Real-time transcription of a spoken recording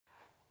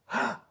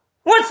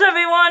What's up,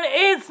 everyone?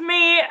 It's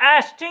me,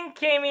 Ashton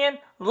Camion.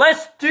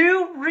 Let's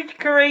do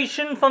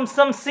recreation from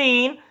some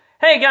scene.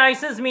 Hey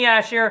guys, it's me,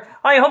 Ash here.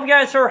 I hope you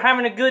guys are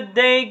having a good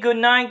day, good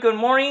night, good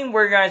morning,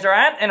 where you guys are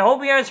at, and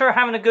hope you guys are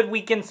having a good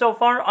weekend so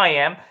far. I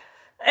am.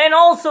 And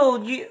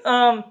also, you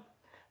may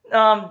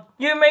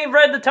have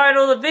read the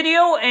title of the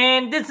video,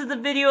 and this is a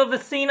video of a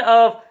scene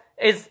of,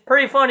 it's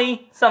pretty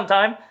funny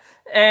sometime,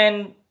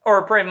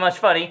 or pretty much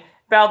funny,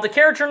 about the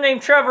character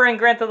named Trevor in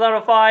Grand Theft Auto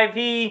 5.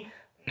 He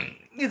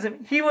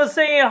was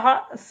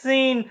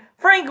seeing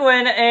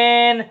Franklin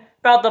and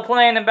about the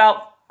plan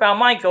about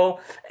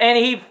Michael,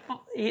 and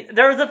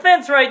there was a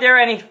fence right there,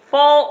 and he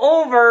fall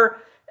over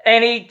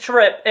and he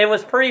tripped. It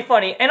was pretty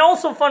funny. And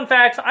also, fun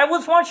facts, I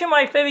was watching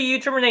my favorite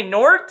YouTuber named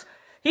Nort.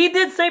 He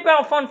did say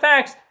about fun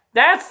facts,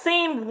 that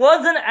scene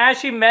wasn't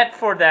actually meant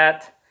for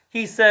that.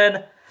 He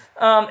said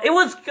it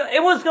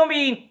was gonna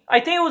be, I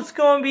think it was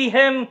gonna be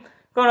him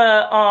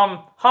gonna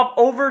hop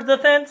over the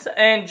fence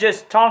and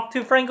just talk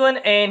to Franklin,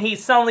 and he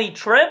suddenly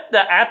tripped. The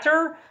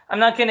actor, I'm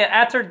not kidding, the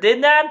actor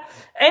did that,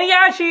 and he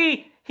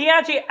actually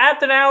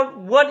acted out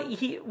what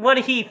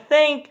he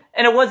think,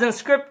 and it wasn't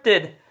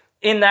scripted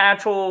in the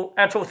actual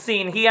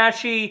scene. He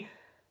actually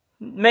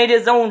made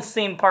his own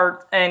scene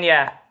part, and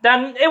yeah,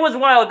 it was a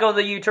while ago.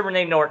 The YouTuber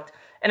named Nort,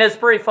 and it's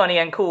pretty funny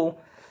and cool.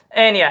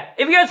 And yeah,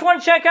 if you guys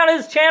want to check out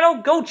his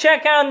channel, go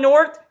check out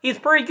Nort. He's a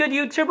pretty good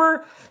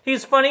YouTuber.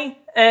 He's funny,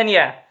 and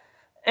yeah.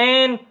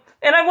 And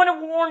I want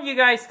to warn you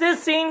guys,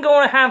 this scene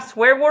going to have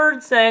swear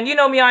words, and you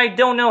know me, I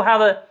don't know how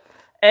to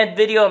edit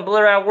video and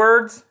blur out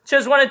words.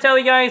 Just want to tell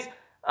you guys,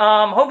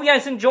 hope you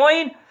guys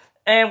enjoyed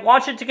and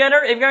watch it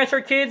together. If you guys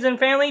are kids and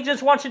family,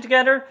 just watch it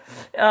together.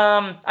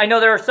 I know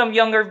there are some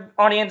younger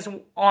audience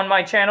on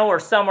my channel, or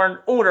some are an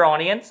older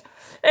audience.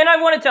 And I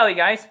want to tell you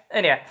guys,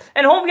 and yeah,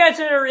 and hope you guys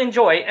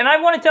enjoy. And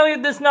I want to tell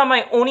you, this is not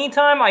my only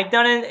time. I've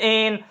done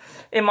it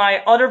in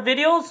my other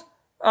videos.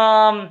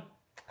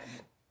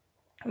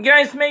 You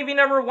guys maybe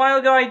remember a while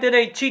ago I did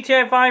a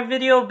GTA V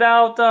video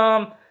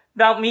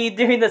about me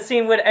doing the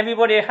scene with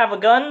everybody have a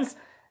guns.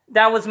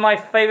 That was my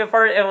favorite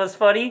part. It was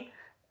funny.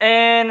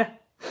 And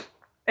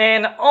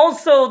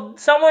also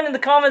someone in the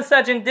comment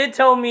section did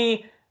tell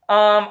me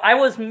I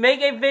was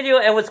making a video.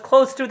 It was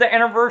close to the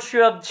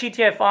anniversary of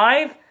GTA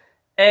V.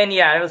 And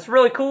yeah, it was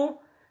really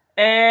cool.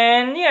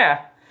 And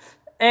yeah.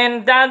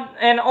 And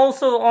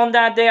also on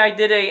that day I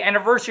did a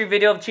anniversary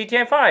video of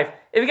GTA V.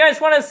 If you guys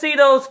want to see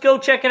those, go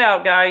check it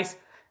out, guys.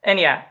 And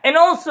yeah, and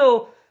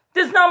also,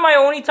 this is not my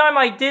only time.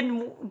 I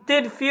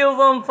did few of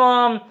them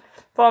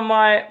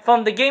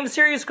from the game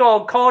series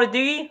called Call of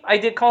Duty. I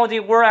did Call of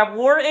Duty We're at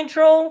War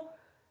intro,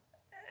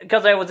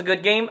 because it was a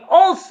good game.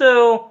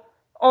 Also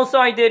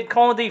I did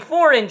Call of Duty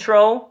 4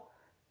 intro,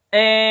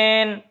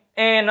 and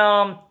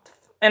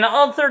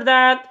after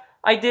that,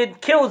 I did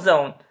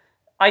Killzone.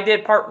 I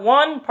did part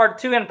 1, part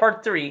 2, and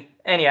part 3.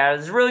 And yeah, it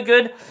was really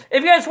good.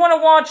 If you guys want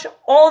to watch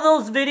all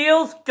those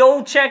videos,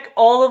 go check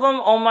all of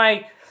them on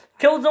my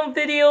Killzone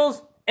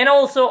videos, and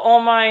also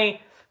on my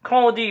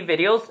Call of Duty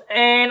videos,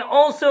 and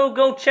also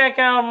go check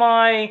out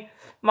my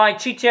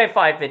GTA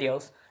 5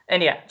 videos.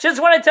 And yeah, just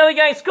want to tell you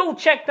guys, go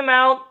check them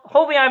out.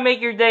 Hopefully I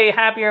make your day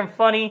happier and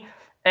funny.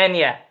 And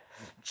yeah,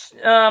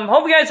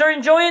 hope you guys are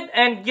enjoying it,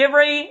 and get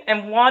ready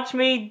and watch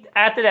me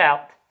act it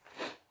out.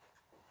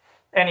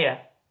 And yeah.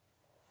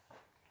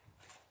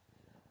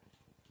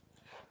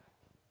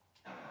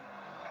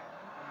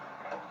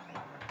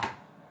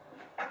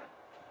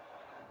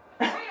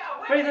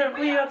 Wait up,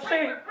 we are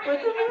safe.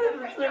 With the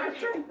room, Mr.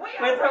 Chow.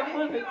 With the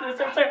room,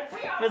 Mr. Chow.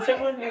 Mr.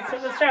 Wood,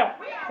 Mr. Chow.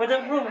 With the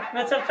room,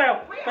 Mr. Chow.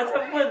 With the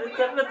wood,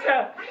 Mr.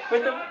 Chow.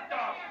 With the...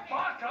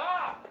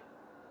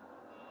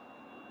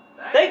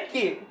 Thank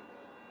you.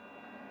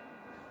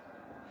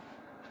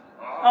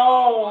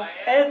 Oh,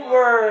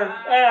 Edward.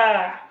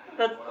 Ah,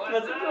 that's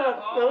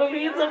what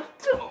means of...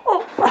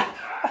 Oh.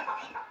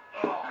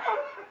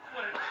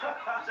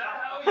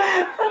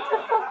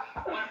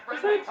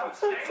 What the fuck?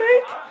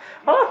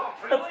 Huh?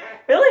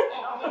 Really?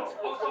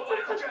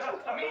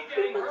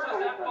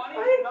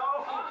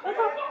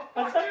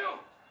 What's that?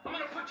 I'm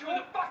gonna put you in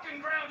the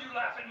fucking ground, you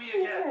laugh at me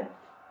again.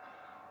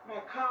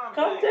 Man,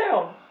 calm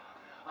down.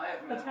 I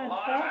have met a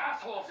lot of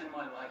assholes in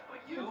my life, but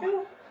you,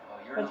 oh,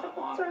 you're not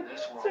long for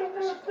this world.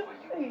 This is the way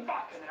you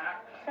fucking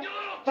act. You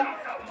little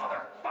jumped-up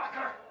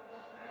motherfucker.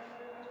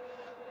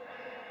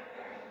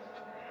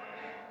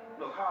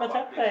 Look, what's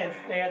up, guys,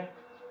 man?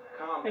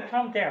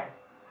 Calm down.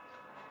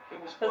 It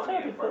was That's funny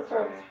how at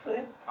first,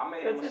 man. I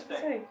made a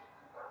mistake.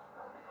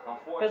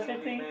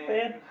 Unfortunately,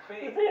 man,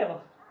 you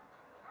failed.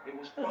 It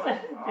was funny.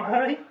 You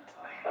alright?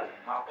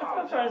 I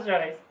apologize.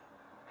 Right.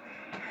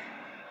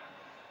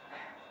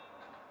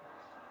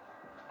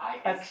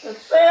 That's it.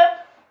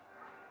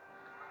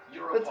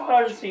 Your That's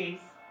apologies. apologies.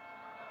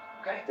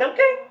 Okay?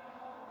 Okay?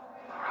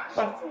 Alright,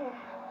 so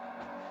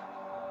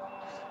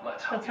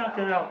let's talk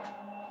it out.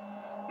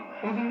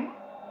 Mm-hmm.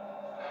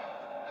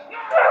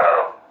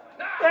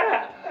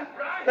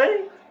 Ready?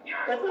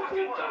 That's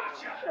okay.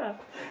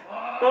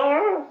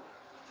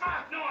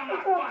 No, I'm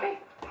not funny.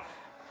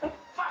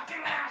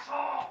 Fucking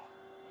asshole!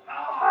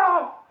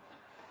 Oh.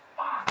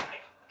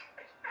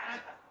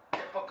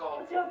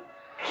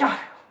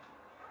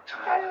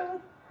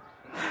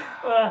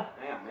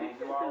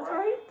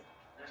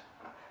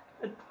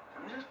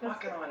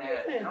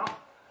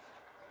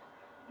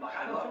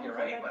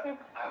 great, but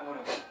I would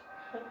have.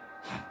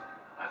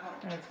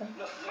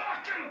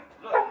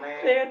 Look,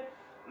 man.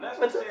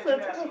 Lester said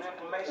you had some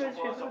information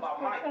for us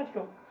about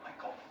Michael.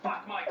 Michael,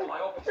 fuck Michael, I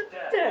hope he's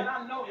dead. Man,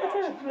 I know y'all two,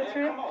 man.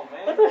 Come on,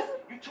 man.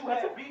 You two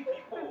had beef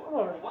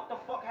before. What the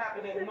fuck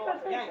happened in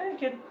North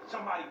Yankee?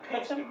 Somebody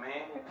pinched him,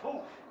 man.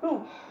 Who?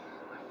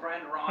 My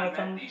friend Ron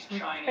met these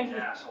Chinese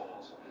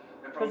assholes.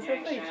 They're from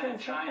Yangshan,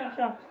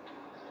 China.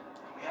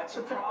 We had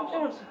some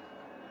problems.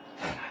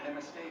 They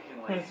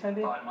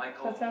mistakenly thought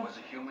Michael was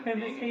a human being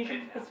and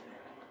kidnapped him.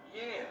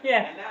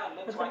 Yeah. And now it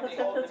looks like they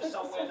hold him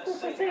somewhere in the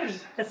city.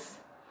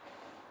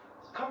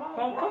 Come on,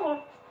 Come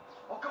on.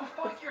 Well, go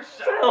fuck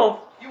yourself.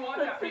 You want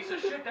that piece of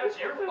shit? That's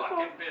your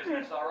fucking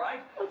business, all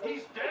right?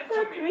 He's dead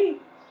to me.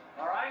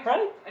 All right?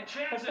 Right? And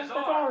chances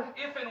are,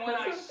 if and when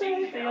I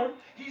see him,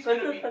 he's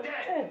going to be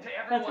dead to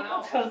everyone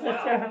else as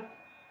well.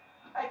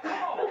 Hey, come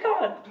on,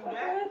 don't do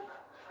that.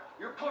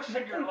 You're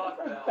pushing your luck,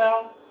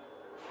 pal.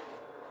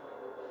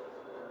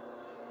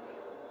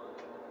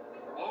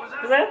 What was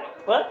that? Is that?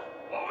 What?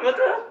 What's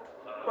that?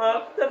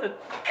 Nothing.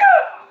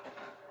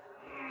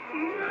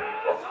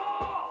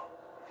 Asshole!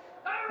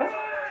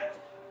 Everybody!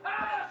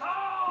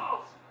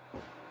 Assholes!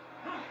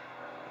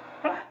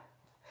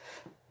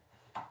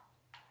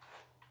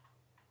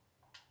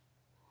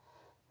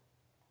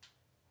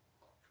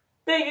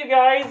 Thank you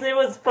guys, it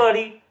was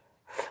funny.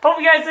 Hope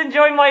you guys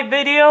enjoyed my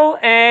video,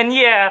 and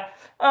yeah.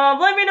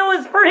 Let me know,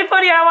 it's pretty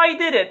funny how I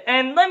did it.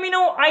 And let me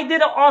know I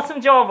did an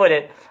awesome job with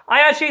it.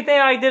 I actually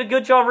think I did a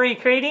good job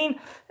recreating.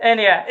 And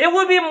yeah, it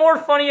would be more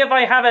funny if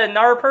I have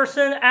another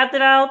person act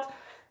it out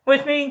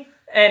with me.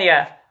 And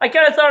yeah, I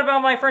kind of thought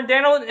about my friend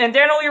Daniel. And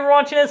Daniel, you're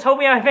watching this,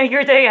 hoping I make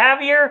your day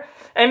happier.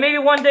 And maybe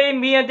one day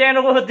me and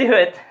Daniel will do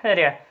it. And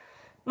yeah,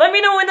 let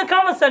me know in the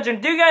comment section.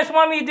 Do you guys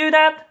want me to do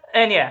that?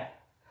 And yeah,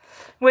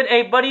 with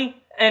a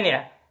buddy. And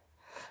yeah.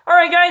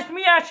 Alright guys,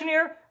 me Action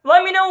here.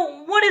 Let me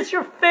know what is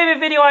your favorite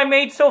video I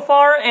made so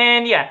far,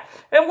 and yeah.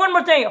 And one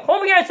more thing,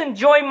 hope you guys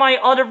enjoy my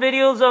other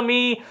videos of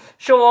me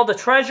show all the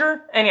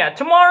treasure. And yeah,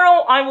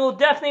 tomorrow I will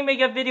definitely make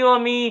a video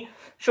of me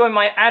showing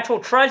my actual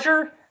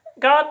treasure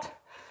got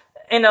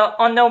in an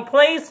unknown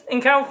place in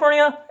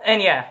California.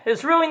 And yeah,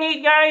 it's really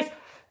neat guys.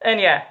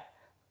 And yeah,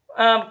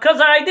 because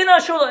I did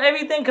not show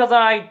everything because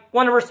I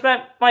want to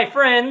respect my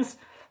friends.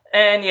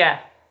 And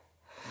yeah.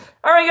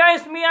 Alright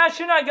guys, me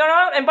Action, I got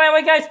out. And by the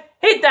way guys,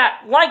 hit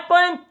that like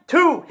button.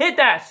 2, hit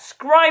that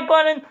subscribe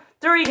button.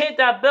 3, hit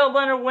that bell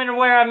button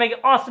whenever I make an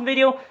awesome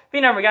video.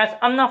 Remember guys,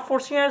 I'm not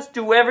forcing you guys.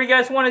 Do whatever you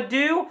guys want to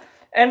do.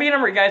 And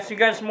remember guys, you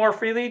guys more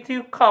freely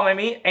to comment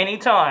me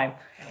anytime.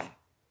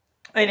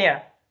 And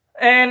yeah.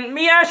 And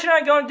me Action,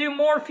 I'm going to do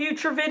more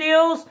future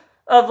videos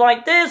of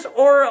like this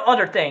or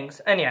other things.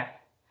 And yeah.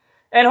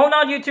 And hold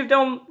on YouTube,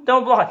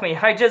 don't block me.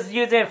 I just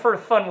use it for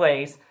fun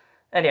ways.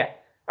 And yeah.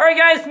 Alright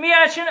guys, me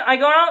Action, I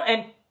go out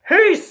and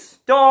peace,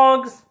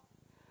 dogs!